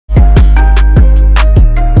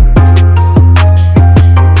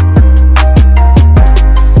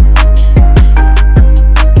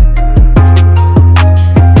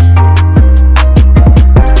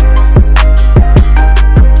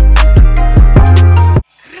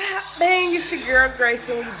girl Grace,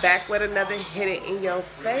 and we back with another Hit It in Your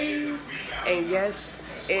Face. And yes,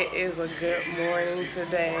 it is a good morning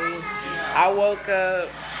today. I woke up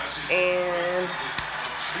and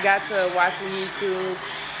got to watching YouTube,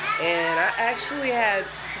 and I actually had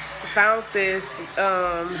found this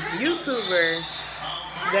YouTuber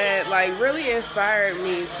that like really inspired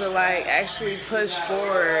me to like actually push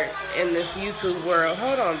forward in this YouTube world.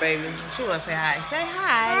 Hold on, baby. She wants to say hi. Say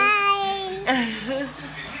hi.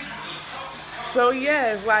 So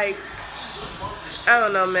yes, like, I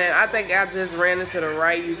don't know, man. I think I just ran into the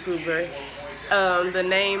right YouTuber. The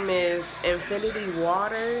name is Infinity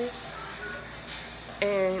Waters,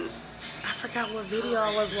 and I forgot what video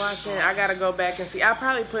I was watching. I gotta go back and see. I'll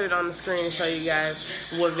probably put it on the screen and show you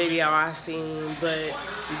guys what video I seen. But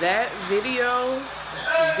that video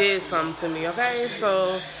did something to me, okay?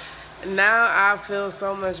 So now I feel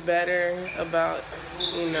so much better about,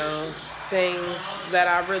 you know, things that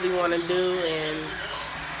I really want to do. And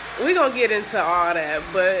we're going to get into all that.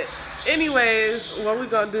 But anyways, what we're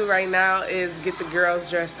going to do right now is get the girls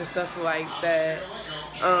dressed and stuff like that.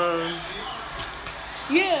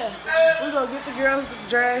 Yeah, we're gonna get the girls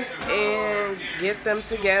dressed and get them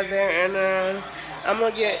together, and I'm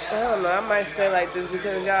gonna get, I don't know, I might stay like this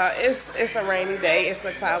because y'all, it's a rainy day, it's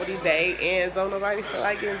a cloudy day, and don't nobody feel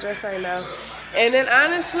like getting dressed right now. And then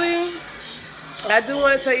honestly, I do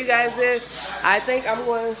want to tell you guys this. I think I'm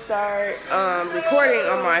going to start recording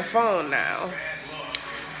on my phone now,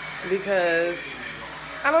 because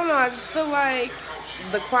I don't know, I just feel like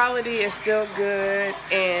the quality is still good,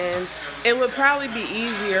 and it would probably be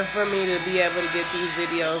easier for me to be able to get these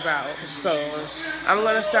videos out. So I'm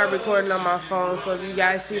going to start recording on my phone, so if you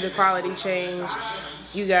guys see the quality change,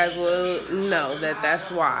 you guys will know that that's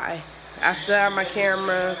why. I still have my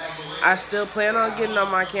camera. I still plan on getting on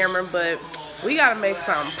my camera, but we got to make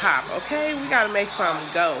something pop, okay? We got to make something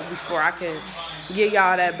go before I can give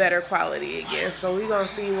y'all that better quality again. So we're going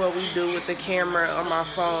to see what we do with the camera on my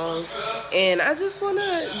phone. And I just want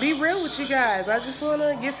to be real with you guys. I just want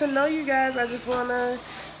to get to know you guys. I just want to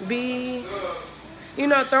be, you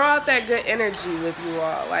know, throw out that good energy with you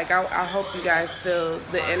all. Like, I hope you guys feel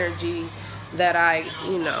the energy that I,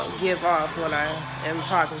 you know, give off when I am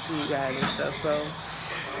talking to you guys and stuff. So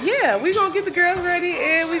yeah, we gonna get the girls ready,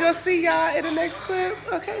 and we gonna see y'all in the next clip.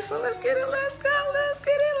 Okay, so let's get it, let's go, let's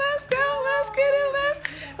get it, let's go, let's get it, let's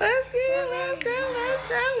get it, let's go, let's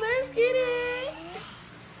go, let's get it.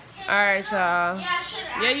 All right, y'all.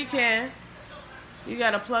 Yeah, you can. You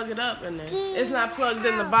gotta plug it up in there. It's not plugged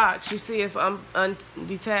in the box. You see, it's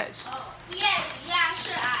undetached. Yeah,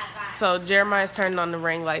 sure. So Jeremiah's turning on the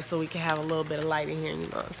ring light so we can have a little bit of light in here, you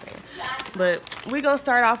know what I'm saying? But we gonna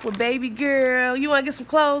start off with baby girl. You wanna get some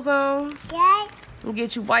clothes on? Yeah. And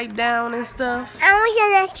get you wiped down and stuff? I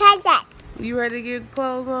want to try that. You ready to get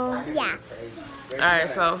clothes on? Yeah. Alright,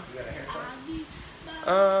 so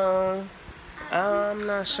I'm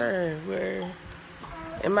not sure where.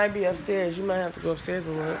 It might be upstairs. You might have to go upstairs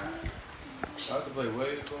and look.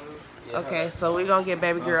 Okay, so we're gonna get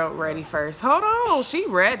baby girl ready first. Hold on, she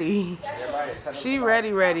ready. She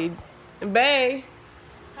ready. Bae,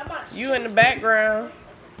 you in the background.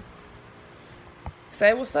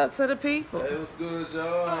 Say what's up to the people. Hey, what's good,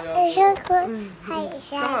 y'all? How y'all doing? Come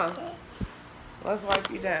on. Let's wipe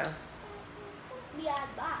you down.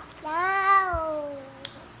 No.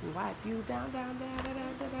 Wipe you down.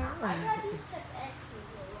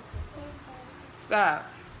 Stop.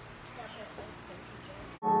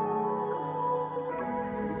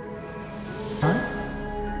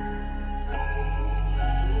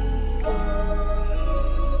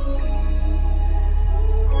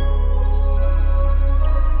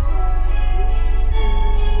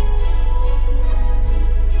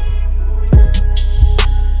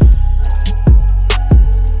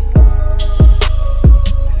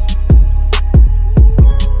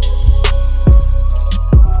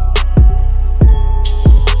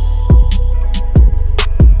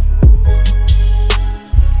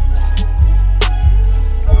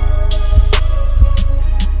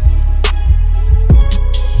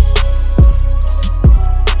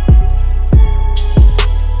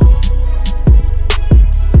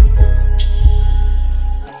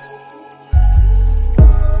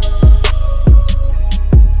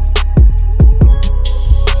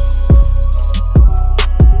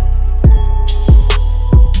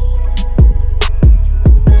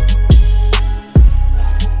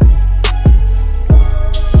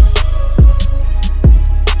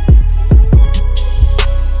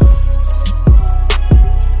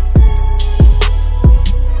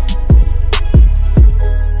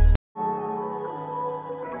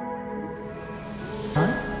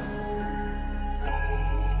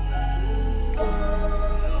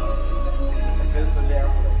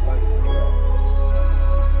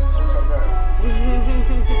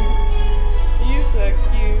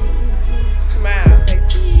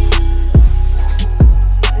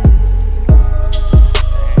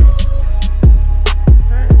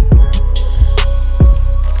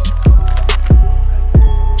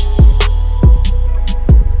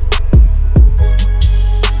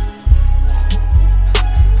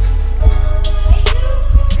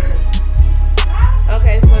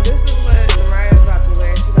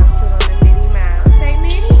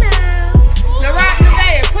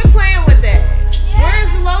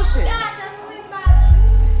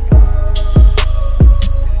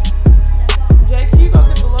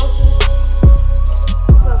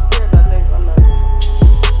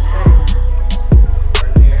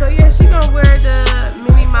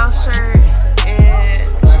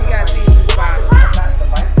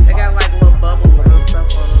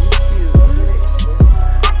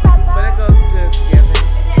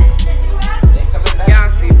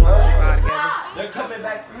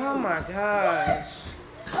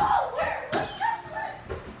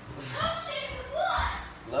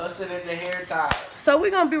 Lotion in the hair tie. So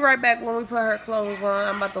we're going to be right back when we put her clothes on.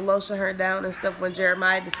 I'm about to lotion her down and stuff when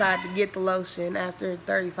Jeremiah decided to get the lotion after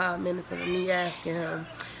 35 minutes of me asking him.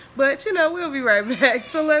 But, you know, we'll be right back.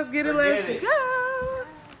 So let's get it. Let's go.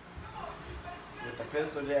 With the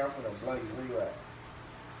pistol down for the bloody. Where you at?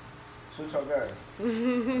 Shoot your gun.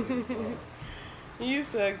 You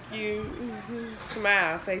so cute.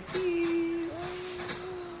 Smile. Say cheese.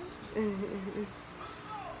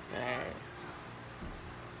 Alright.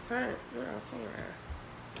 Turn. Girl, turn around.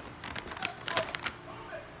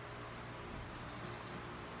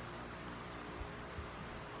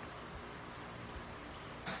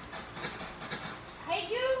 Hey,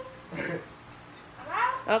 you.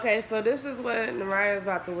 Okay, so this is what Naraya's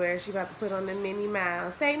about to wear. She about to put on the Minnie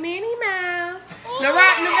Mouse. Say Minnie Mouse.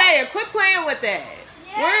 Nevaeh, quit playing with that.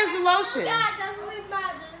 Yeah, where's the lotion? That's what we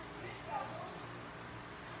about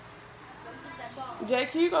to. Jay,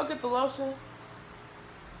 can you go get the lotion?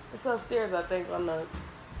 It's upstairs, I think, on the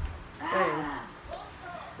thing.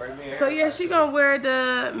 So yeah, she gonna wear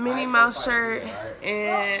the Minnie Mouse shirt,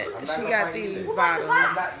 and she got these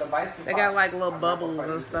bottoms. They got like little bubbles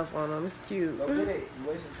and stuff on them. It's cute, but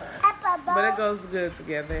it goes good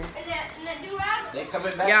together. They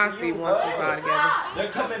coming back. Y'all see once it's all together.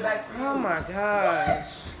 They're coming back. Oh my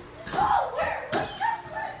gosh.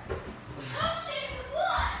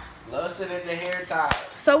 Lotion in the hair tie.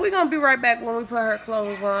 So we're going to be right back when we put her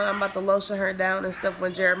clothes on. I'm about to lotion her down and stuff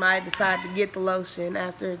when Jeremiah decided to get the lotion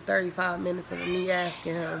after 35 minutes of me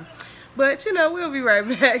asking him. But, you know, we'll be right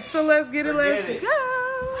back. So let's get it. Let's go.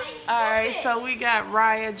 All right, so we got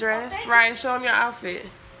Raya dressed. Raya, show them your outfit.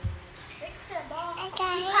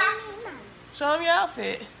 Show them your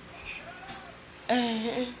outfit.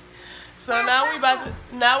 So now we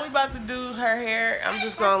about to do her hair. I'm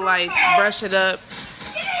just going to like brush it up,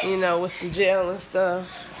 you know, with some gel and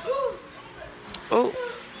stuff. Oh,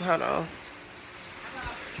 hold on.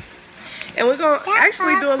 And we're gonna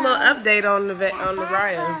actually do a little update on the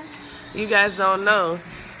Raya. You guys don't know,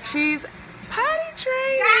 she's potty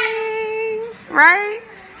training, right?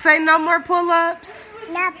 Say no more pull-ups.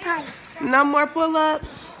 No more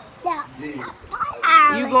pull-ups. No.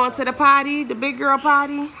 You going to the potty, the big girl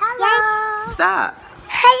potty? Hello. Stop.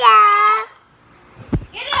 Hello.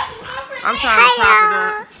 I'm trying to prop it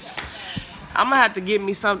up. I'm gonna have to get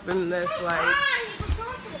me something that's like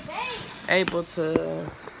able to.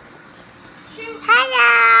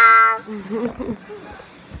 Hello.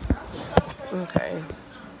 Okay.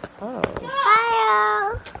 Hold on.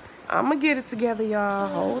 Hello. I'm gonna get it together, y'all.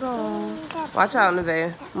 Hold on. Watch out,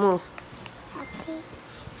 Nevaeh. Move.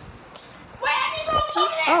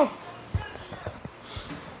 Oh.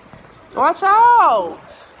 Watch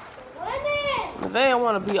out. Nevaeh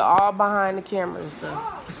want to be all behind the camera and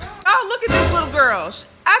stuff. Oh, look at this little girl.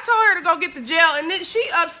 I told her to go get the gel, and then she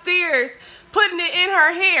upstairs putting it in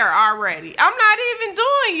her hair already. I'm not even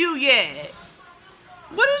doing you yet.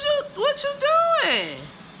 What you doing?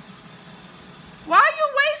 Why are you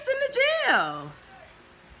wasting the gel?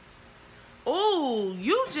 Ooh,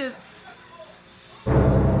 you just.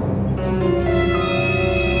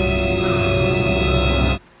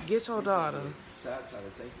 Get your daughter.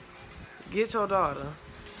 Get your daughter.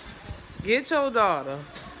 Get your daughter.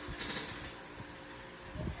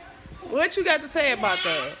 What you got to say about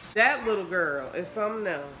that? That little girl is something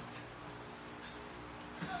else.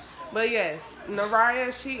 But yes,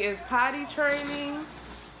 Narayaah, she is potty training.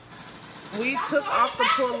 We took off the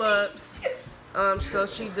pull-ups, so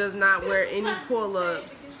she does not wear any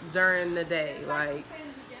pull-ups during the day. Like,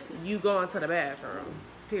 you go into the bathroom,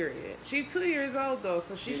 period. She's 2 years old though,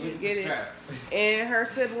 so she should get it. And her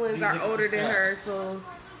siblings are older than her, so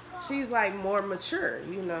she's like more mature,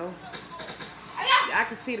 you know. I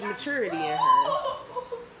can see the maturity in her.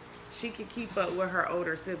 She could keep up with her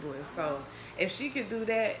older siblings. So if she could do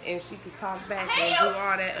that and she could talk back and do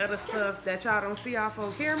all that other stuff that y'all don't see off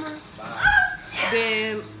on camera,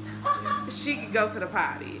 then she could go to the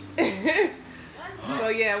potty. So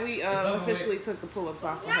yeah, we officially took the pull-ups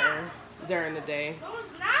off of her during the day.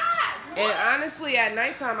 And honestly, at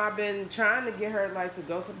nighttime, I've been trying to get her like to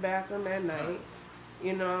go to the bathroom at night.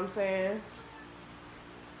 You know what I'm saying?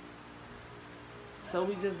 So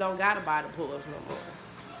we just don't gotta buy the pull-ups no more.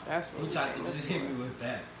 That's what you tried to just hit me with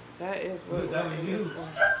that. That is what that was you.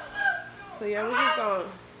 So yeah, we're just gonna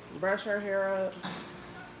brush her hair up,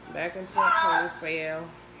 back into a ponytail.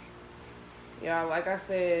 Y'all, like I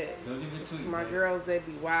said, my girls, they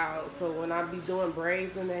be wild. So when I be doing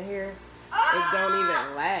braids in their hair, it don't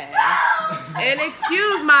even last. And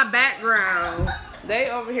excuse my background. They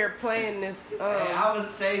over here playing this. I was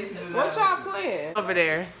chasing. What y'all playing over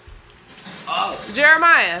there? Oh.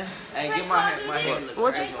 Jeremiah. Hey, get my head look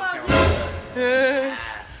What crazy you- on camera.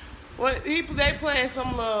 What they playing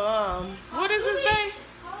some little what is this, babe?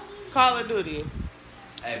 Call of Duty.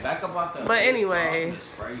 Hey, back up off the. But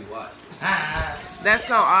anyways, that's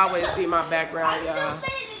gonna always be my background, y'all.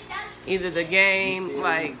 Either the game,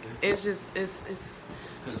 like it's just it's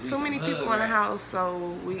so many people in the house, so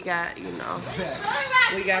we got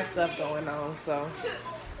we got stuff going on. So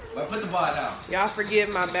But put the ball down. y'all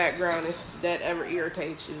forgive my background if that ever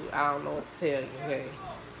irritates you. I don't know what to tell you. Hey,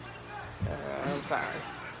 I'm sorry.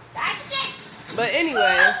 But anyways,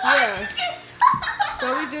 yeah.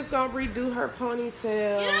 So we just gonna redo her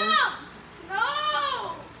ponytail.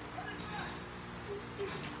 No.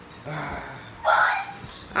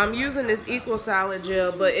 I'm using this Equal Solid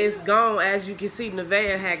gel, but it's gone. As you can see,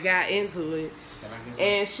 Nevaeh had got into it,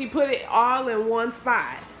 and she put it all in one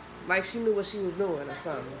spot, like she knew what she was doing or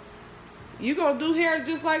something. You gonna do hair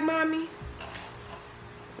just like mommy?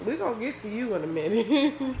 We gonna get to you in a minute.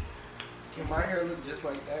 Can my hair look just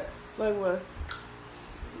like that? Like what?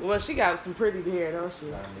 Well, she got some pretty hair, don't she?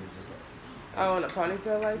 Nah, I mean, just like. Oh, in a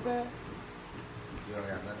ponytail like that? You don't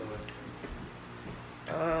got nothing with it?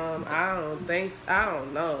 I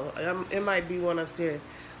don't know. It might be one upstairs.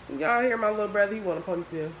 Y'all hear my little brother? He want a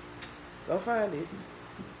ponytail. Go find it.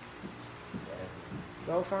 Yeah.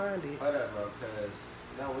 Go find it. Hold up, bro, cause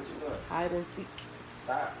no, what you doing? Hide and seek.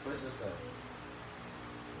 Stop, push this stuff.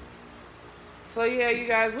 So yeah, you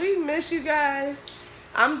guys, we miss you guys.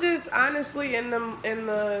 I'm just honestly in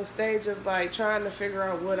the stage of like trying to figure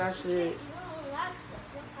out what I should.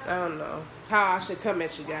 I don't know how I should come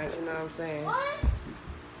at you guys. You know what I'm saying?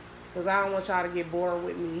 Because I don't want y'all to get bored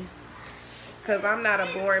with me. Because I'm not a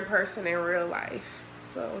boring person in real life.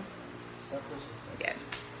 So, Stop pushing. yes.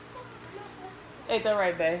 Ain't that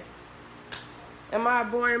right, babe? Am I a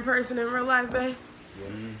boring person in real life, babe? Yeah.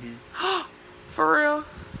 Mm-hmm. For real? Yeah.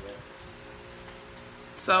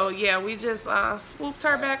 So, yeah, we just swooped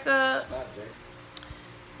her back up. Stop, Jay.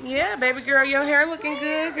 Yeah, baby girl, your hair looking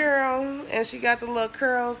good, girl. And she got the little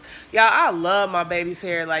curls. Y'all, I love my baby's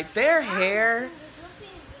hair. Like, their hair,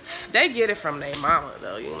 they get it from their mama,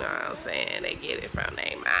 though. You know what I'm saying? They get it from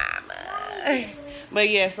their mama. But,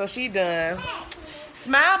 yeah, so she done.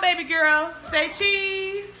 Smile, baby girl. Say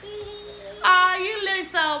cheese. Oh, you look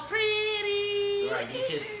so pretty. All right, get a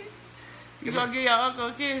kiss. You gonna give your uncle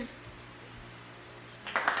a kiss?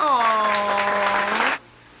 Aww.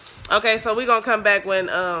 Okay, so we gonna come back when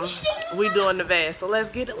we doing Nevaeh. So let's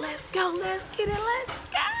get it. Let's go. Let's get it. Let's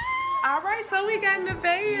go. All right, so we got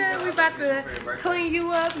Nevaeh. We about to clean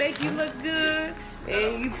you up, make you look good,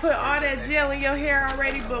 and you put all that gel in your hair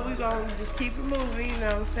already. But we gonna just keep it moving. You know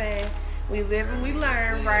what I'm saying? We live and we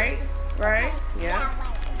learn, right? Right? Yeah.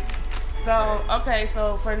 So okay,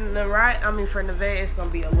 so for Nevaeh, it's gonna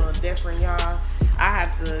be a little different, y'all. I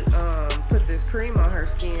have to put this cream on her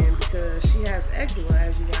skin because she has eczema,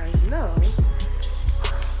 as you guys know.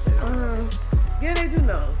 Yeah, they do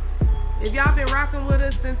know. If y'all been rocking with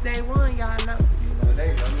us since day one, y'all know. But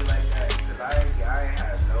they know me like that because I ain't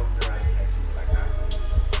had no girl catch me like I see.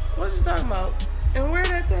 What you talking about? And where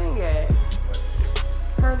that thing at?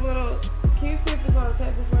 Her little. Can you see if it's on the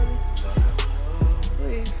table for me?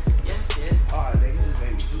 Please. Yes. Oh, nigga, this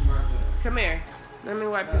baby too burnt up. Come here. Let me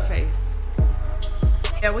wipe your face.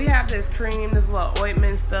 Yeah, we have this cream, this little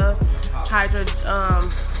ointment stuff,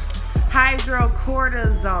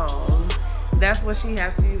 hydrocortisone. That's what she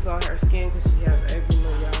has to use on her skin because she has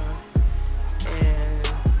eczema, y'all. And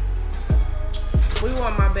we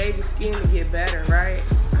want my baby's skin to get better, right?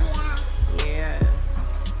 Yeah.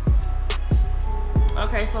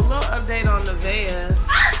 Okay, so a little update on Nevaeh.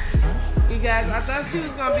 You guys, I thought she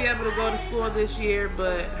was gonna be able to go to school this year,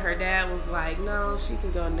 but her dad was like, no, she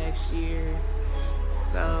can go next year.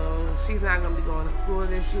 So she's not gonna be going to school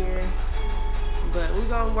this year. But we're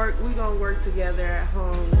gonna work together at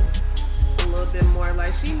home a little bit more.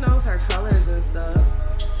 Like, she knows her colors and stuff.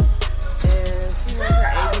 And she knows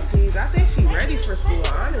her ABCs. I think she's ready for school,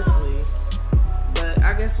 honestly. But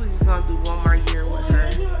I guess we're just gonna do one more year with her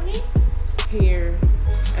here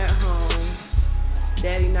at home.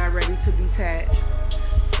 Daddy not ready to detach.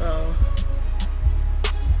 So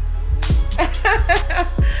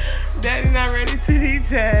Daddy not ready to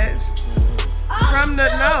detach from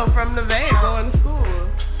Nevaeh going to school.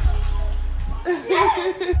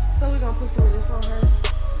 So we're gonna put some of this on her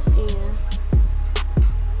skin.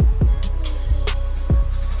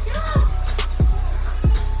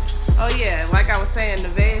 Oh yeah, like I was saying,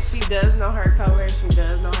 Nevaeh, she does know her colors, she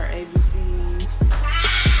does know her ABCs,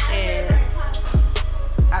 and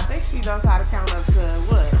I think she knows how to count up to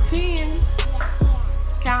what? 10?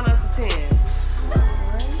 Count up to 10.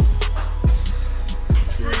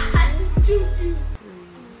 Alright.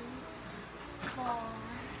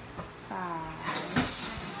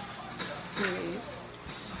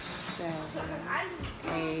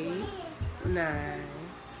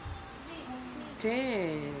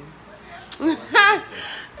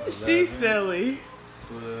 She's silly.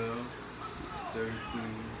 12, 13.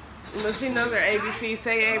 Look, she knows her ABC.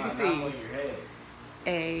 Say Not on ABCs. your head.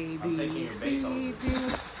 A, I'm taking B, your base off C, this. D.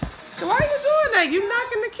 So why are you doing that? You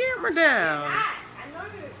knocking the camera down. I know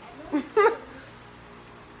you.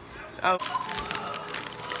 Oh.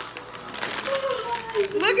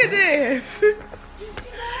 Look at this.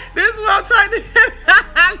 This is what I'm talking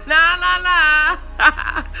about. Nah.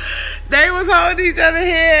 They was holding each other's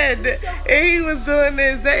hand and he was doing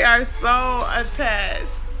this. They are so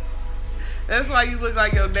attached. That's why you look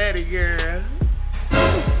like your daddy, girl.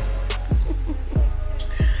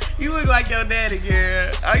 You look like your daddy,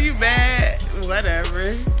 girl. Are you mad?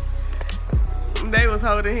 Whatever. They was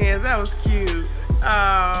holding hands. That was cute.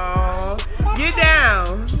 Oh, get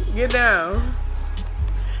down. Get down.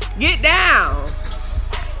 Get down.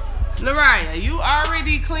 Naraya, you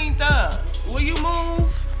already cleaned up. Will you move?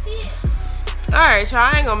 Alright, y'all,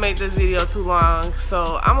 I ain't gonna make this video too long,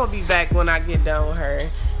 so I'm gonna be back when I get done with her.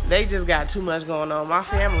 They just got too much going on. My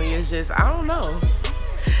family is just, I don't know.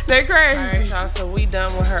 They're crazy. Alright, y'all, so we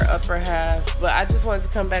done with her upper half, but I just wanted to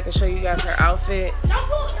come back and show you guys her outfit.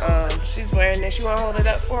 She's wearing this. You wanna hold it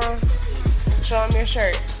up for her? Show them your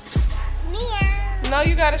shirt. Meow. No,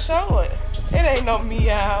 you gotta show it. It ain't no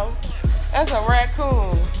meow. That's a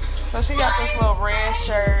raccoon. So she got this little red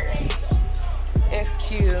shirt. It's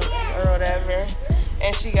cute or whatever.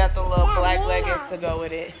 And she got the little black leggings to go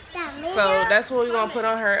with it. So that's what we're gonna put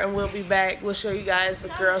on her, and we'll be back. We'll show you guys the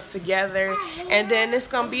girls together. And then it's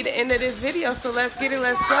gonna be the end of this video. So let's get it,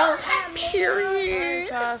 let's go. Period.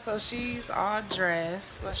 Y'all, so she's all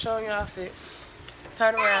dressed. Let's show them your outfit.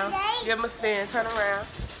 Turn around. Give them a spin. Turn around.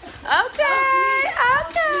 Okay.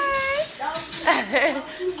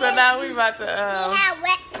 So now we about to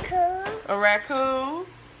a raccoon.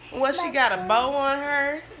 What, she got a bow on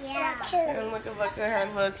her? Yeah. And look at her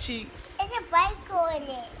little cheeks. There's a bicycle in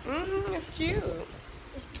it. It's cute.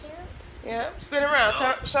 It's cute. Yeah. Spin around.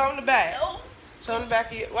 Show them the back. Show them the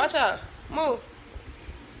back of you. Watch out. Move.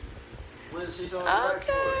 What is she showing the back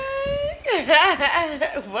for?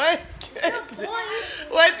 Okay. What?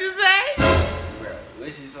 What'd you say? Bro, what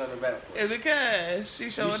is she showing the back for? Because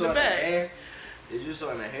she's showing the The back. hair? Is you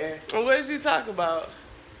showing the hair? What did you talk about?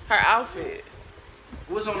 Her outfit.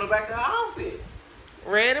 What's on the back of her outfit?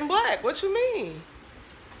 Red and black. What you mean?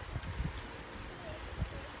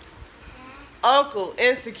 Uncle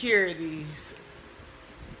insecurities.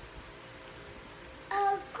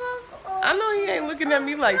 I know he ain't looking at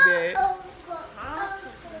me like that.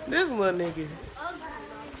 This little nigga.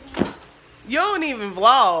 You don't even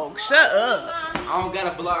vlog. Shut up. I don't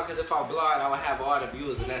got to vlog because if I vlog, I would have all the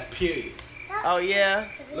views, and that's period. Oh, yeah?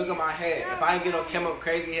 Look at my head. If I ain't get no camo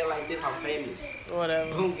crazy hair like this, I'm famous.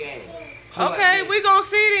 Whatever. Boom gang. Okay, we gonna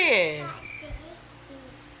see then.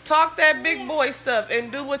 Talk that big boy stuff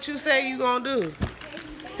and do what you say you gonna do.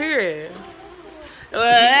 Period.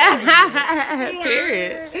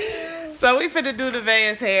 Period. So we finna do the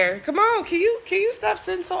Vans hair. Come on, can you stop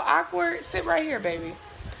sitting so awkward? Sit right here, baby.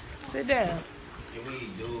 Sit down. Can we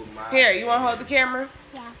do my Here, you wanna hold the camera?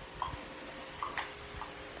 Yeah.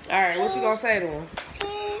 Alright, what you gonna say to him?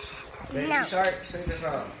 Baby No. Shark, sing the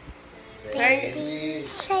song. Sing it. Baby.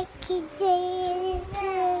 Shaky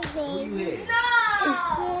Who you hit?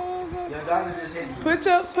 Your daughter just hit you.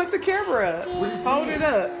 Put the camera up. Hold it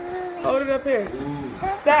up. Hold it up here. Ooh.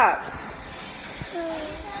 Stop.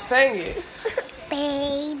 Sing it.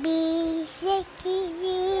 Baby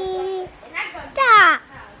shaky. Stop.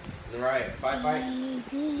 Right, fight.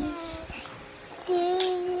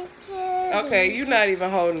 Okay, you're not even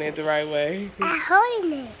holding it the right way. I'm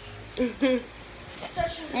holding it.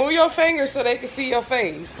 Move your fingers so they can see your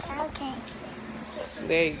face. Okay.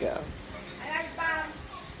 There you go.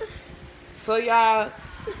 So y'all,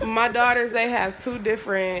 my daughters, they have two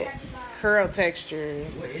different curl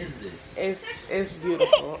textures. What is this? It's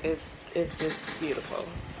beautiful. It's just beautiful.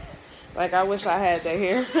 Like, I wish I had their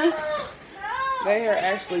hair. Their hair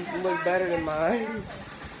actually look better than mine.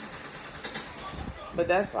 But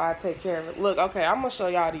that's why I take care of it. Look, okay, I'm gonna show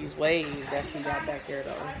y'all these waves that she got back here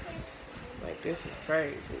though. Like, this is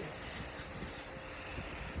crazy.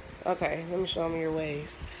 Okay, let me show me your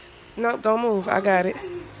waves. Nope, don't move. I got it.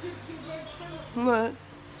 Look.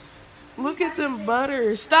 Look at them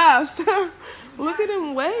butters. Stop. Look at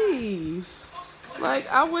them waves. Like,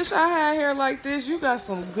 I wish I had hair like this. You got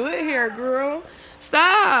some good hair, girl.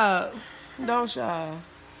 Stop. Don't y'all.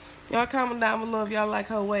 Y'all comment down below if y'all like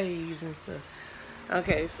her waves and stuff.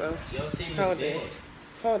 Okay, so hold this.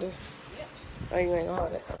 Hold this. Oh, you ain't gonna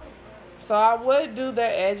hold it. So I would do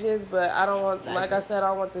their edges, but I don't want, like I said, I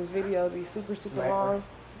don't want this video to be super long.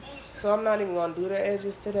 So I'm not even gonna do their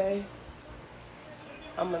edges today.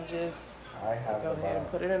 I'm gonna just I have go the ahead and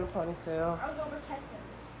bomb. put it in a ponytail. I'm gonna protect them.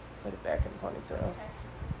 Put it back in the ponytail.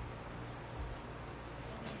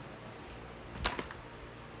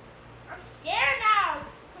 I'm scared now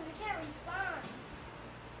because it can't respond.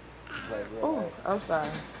 Like, yeah, Oh, like, I'm sorry.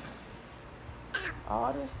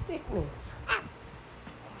 All this thickness. Oh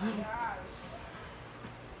my gosh.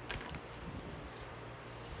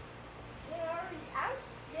 I'm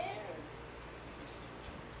scared.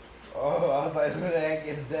 oh, I was like, who the heck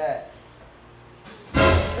is that?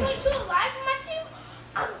 Only two alive in my team?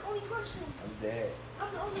 I'm the only person. I'm dead.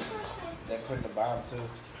 I'm the only person. They're putting the bomb too.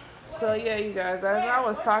 So yeah, you guys, as I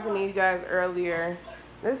was talking to you guys earlier,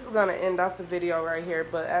 this is gonna end off the video right here,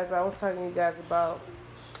 but as I was talking to you guys about,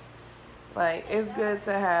 like, it's good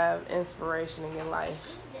to have inspiration in your life,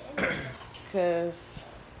 because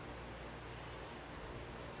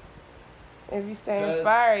if you stay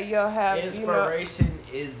inspired, you'll have, Inspiration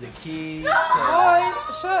is the key to Boy,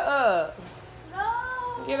 shut up.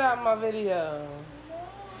 No. Get out my videos.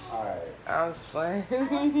 Alright. I'm just playing.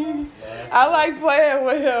 I like playing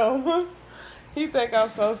with him. He think I'm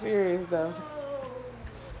so serious though.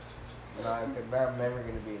 No, because I'm never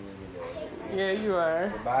going to be in the video. Yeah, you are.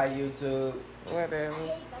 Goodbye, YouTube. Whatever.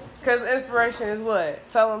 Because inspiration is what?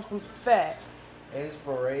 Tell them some facts.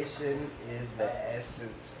 Inspiration is the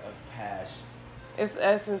essence of passion. It's the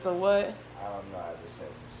essence of what? I don't know, I just said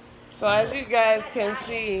some shit. So as you guys can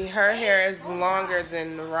see, her hair is longer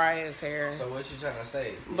than Mariah's hair. So what you trying to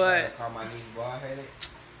say? You But- trying to call my niece bald-headed?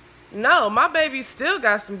 No, my baby still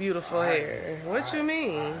got some beautiful hair. What you Alright,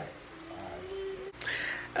 mean? alright.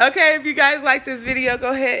 Okay, if you guys like this video,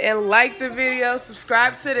 go ahead and like the video,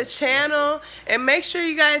 subscribe to the channel, and make sure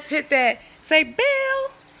you guys hit that, say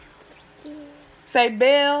bell, say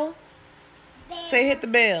bell, say hit the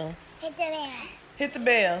bell, Hit the bell. hit the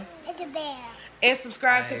bell, Hit the bell. and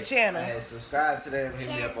subscribe to the channel. Hey, subscribe to them. Hit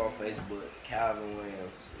me up on Facebook. Calvin Williams.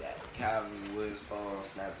 Yeah, Calvin Williams phone,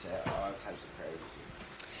 Snapchat, all types of crazy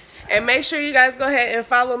shit. And make sure you guys go ahead and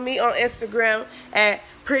follow me on Instagram at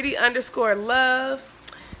pretty_love.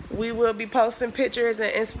 We will be posting pictures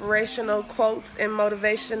and inspirational quotes and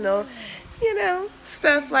motivational,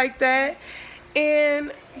 stuff like that.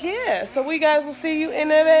 And yeah, so we guys will see you in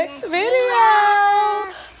the next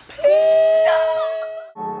video.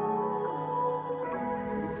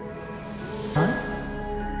 Peace. Huh?